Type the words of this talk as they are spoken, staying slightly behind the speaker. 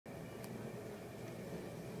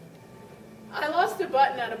I lost a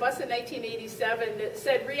button on a bus in 1987 that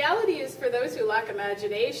said, "Reality is for those who lack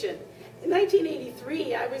imagination." In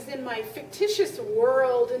 1983, I was in my fictitious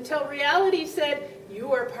world until reality said,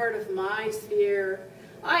 "You are part of my sphere."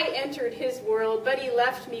 I entered his world, but he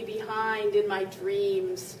left me behind in my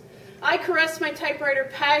dreams. I caressed my typewriter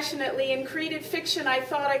passionately and created fiction I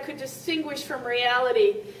thought I could distinguish from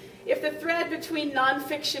reality. If the thread between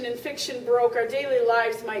nonfiction and fiction broke, our daily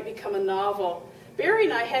lives might become a novel. Barry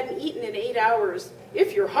and I hadn't eaten in 8 hours.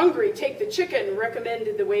 "If you're hungry, take the chicken,"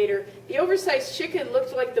 recommended the waiter. The oversized chicken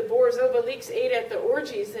looked like the boars Obelix ate at the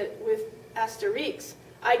orgies with Asterix.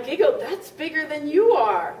 I giggled, "That's bigger than you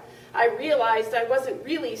are." I realized I wasn't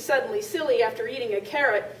really suddenly silly after eating a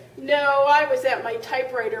carrot. No, I was at my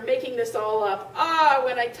typewriter making this all up. Ah,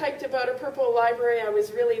 when I typed about a purple library, I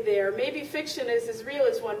was really there. Maybe fiction is as real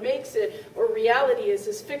as one makes it, or reality is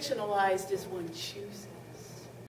as fictionalized as one chooses.